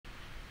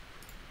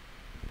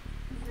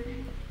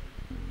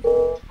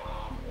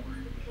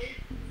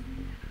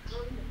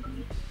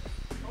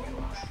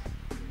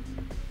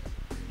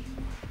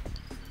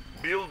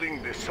Building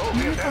the New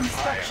Soviet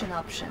construction Empire.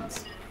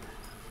 options.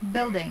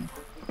 Building.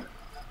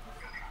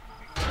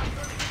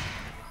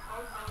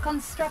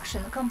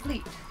 Construction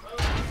complete.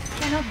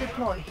 Cannot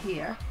deploy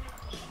here.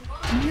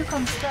 New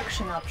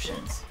construction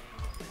options.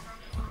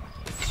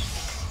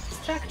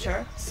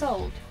 Structure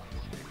sold.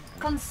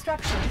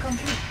 Construction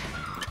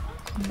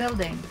complete.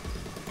 Building.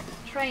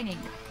 Training.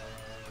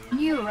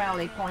 New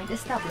rally point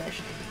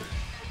established.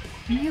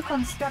 New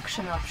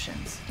construction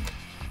options.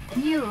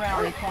 New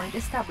rally point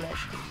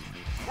established.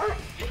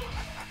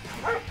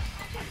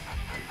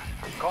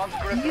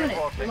 Conscript Unit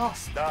reporting.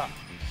 lost. Da.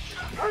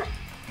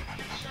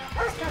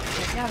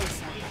 Structure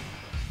garrison.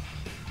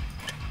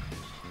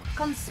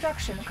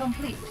 Construction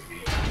complete.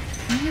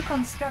 New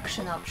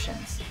construction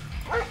options.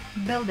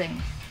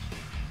 Building.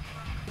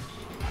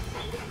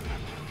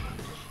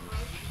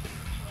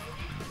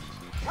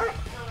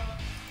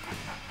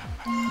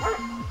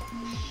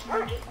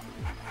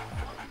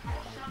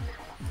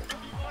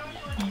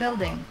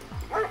 Building.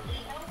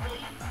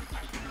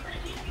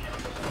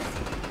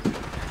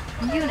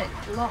 Unit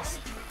lost.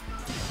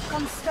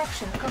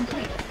 Construction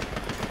complete.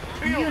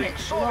 Building Unit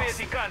Soviet lost.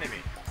 economy.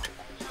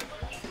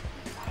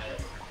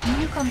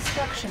 New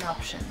construction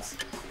options.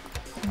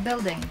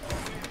 Building.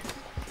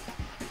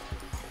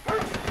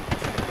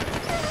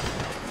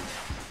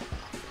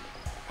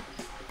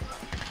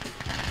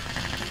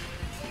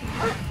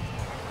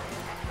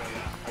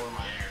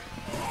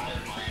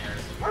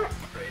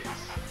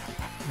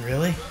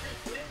 Really?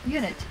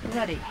 Unit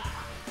ready.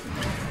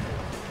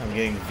 I'm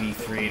getting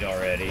V3'd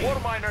already. War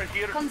miner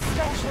here.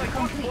 Construction Good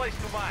complete. place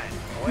to mine.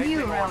 New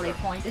Waiting rally order.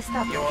 point You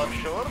established. are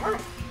sure?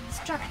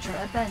 Structure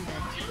abandoned.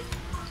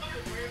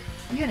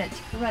 Unit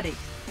ready.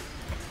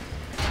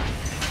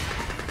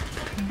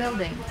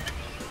 Building.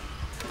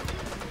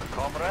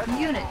 Comrade.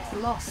 Unit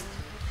lost.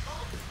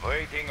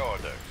 Waiting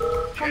order.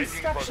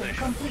 Changing Construction position.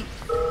 complete.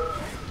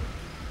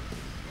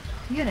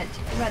 Unit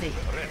ready.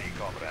 Ready,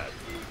 comrade.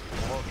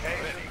 Okay,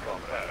 ready,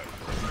 comrade.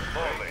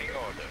 Moving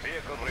order.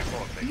 Vehicle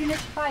reporting. Unit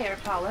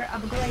firepower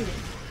upgraded.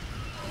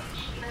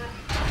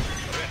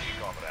 Ready,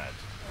 comrade.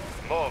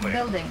 Moving.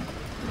 Building.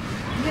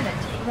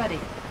 Unit ready.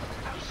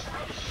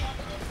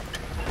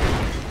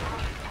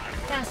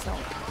 Castle.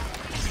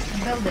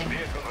 Building.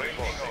 Vehicle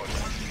reporting.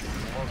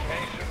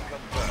 Location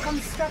confirmed.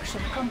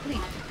 Construction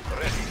complete.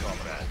 Ready,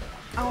 comrade.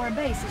 Our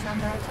base is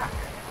under attack.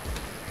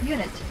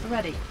 Unit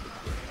ready.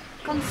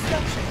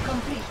 Construction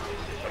complete.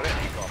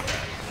 Ready,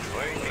 comrade.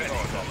 Waiting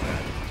order,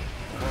 comrade.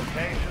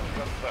 Location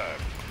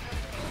confirmed.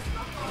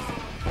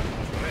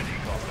 Ready,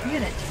 comrade.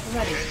 Unit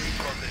ready. Changing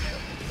position.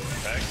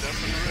 Active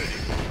ready.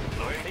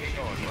 Waiting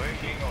order.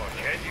 Waiting order.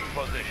 Changing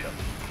position.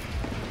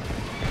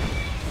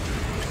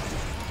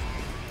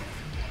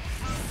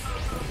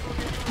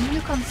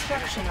 New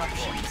construction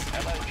options.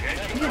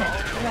 Unit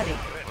ready.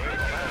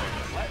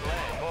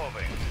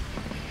 Moving.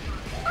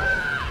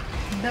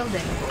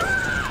 Building.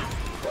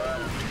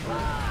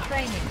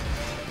 Training.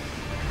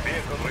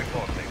 Vehicle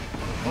reporting.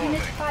 Unit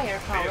Moving.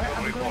 firepower Vehicle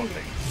upgraded.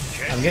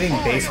 reporting. I'm getting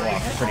base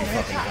walk pretty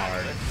fucking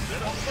hard.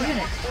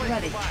 Unit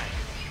ready.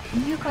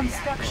 New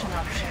construction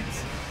options.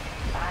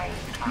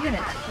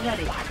 Unit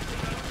ready.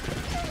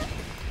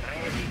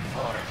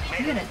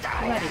 Unit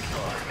ready.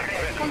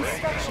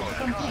 Construction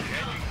complete.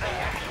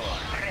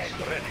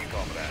 Ready,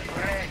 comrade.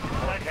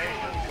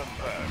 Location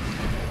confirmed.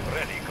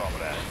 Ready,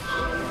 comrade.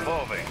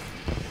 Moving.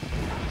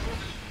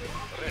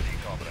 Ready,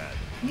 comrade.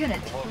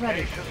 Unit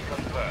ready. Location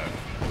confirmed.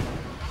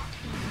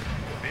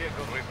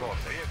 Vehicle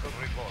reporting. Vehicle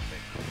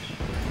reporting.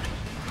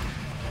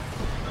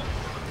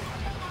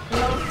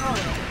 Low power.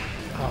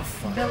 Oh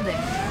fuck.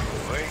 Building.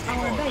 Waiting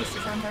Our order. base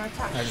is under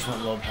attack. I just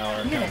went low power.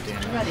 God Unit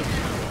damn it. ready.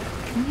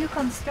 New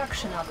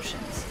construction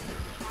options.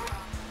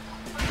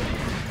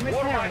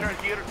 War miner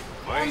Repairing. here.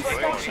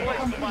 Construction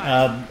complete.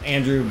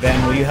 Andrew,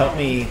 Ben, will you help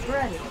me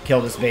Ready.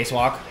 kill this base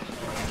walk?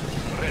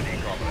 Ready,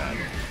 comrade.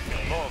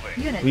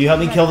 Moving. Unit Will you help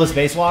me ready. kill this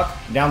base walk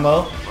down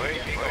low?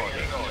 Waiting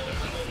order.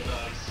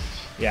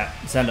 Yeah,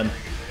 send him.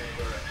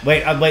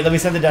 Wait, wait, let me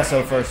send the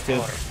Deso first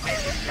too.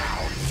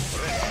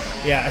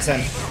 Yeah, I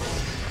sent.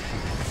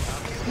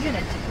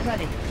 Unit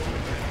ready.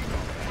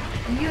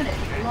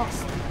 Unit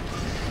lost.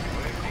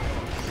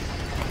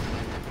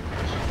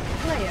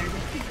 Player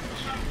defeated.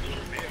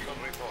 Vehicle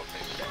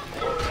reporting.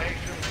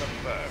 Location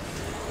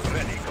confirmed.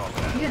 Ready,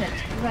 comrade. Unit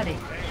ready.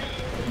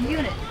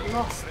 Unit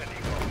lost.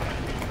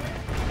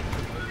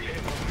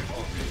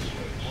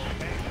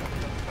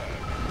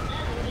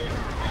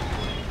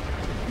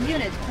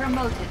 Unit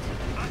promoted.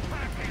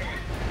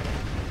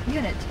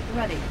 Unit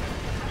ready.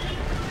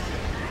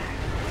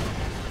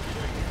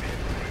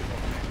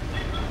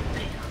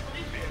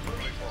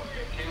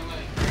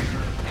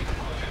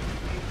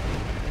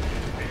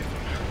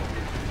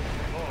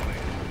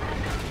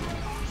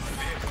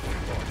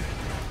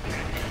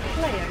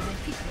 Player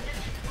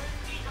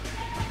defeated.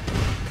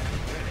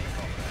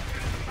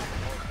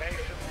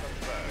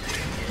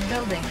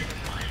 Building.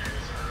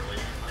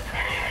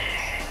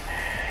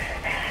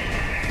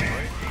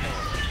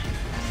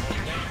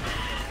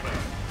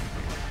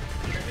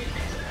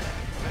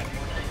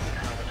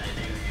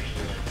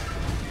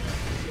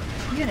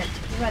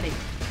 ready.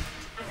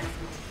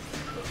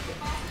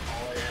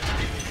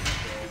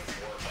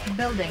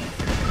 Building.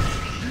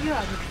 You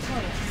are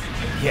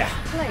victorious. Yeah.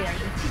 Player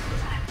defeated.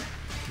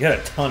 You got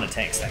a ton of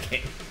tanks that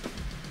game.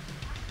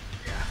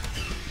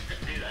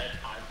 Dude, I had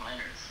 5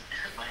 miners.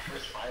 My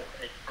first 5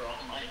 hits for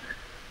all miners.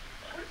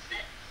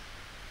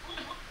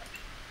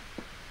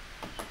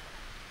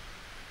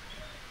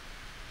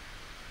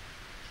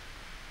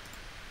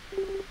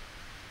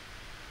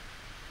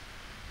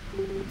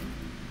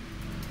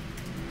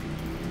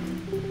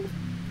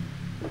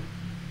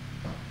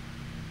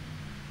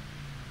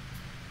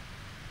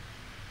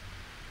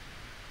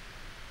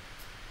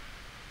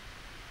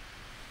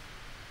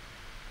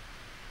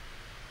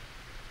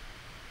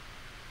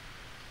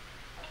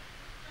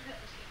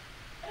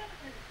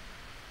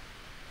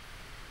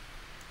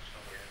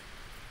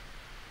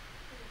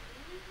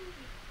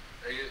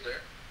 Are you guys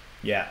there?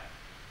 Yeah.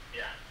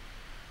 Yeah.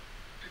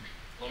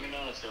 Let me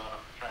know, so I'm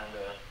trying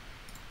to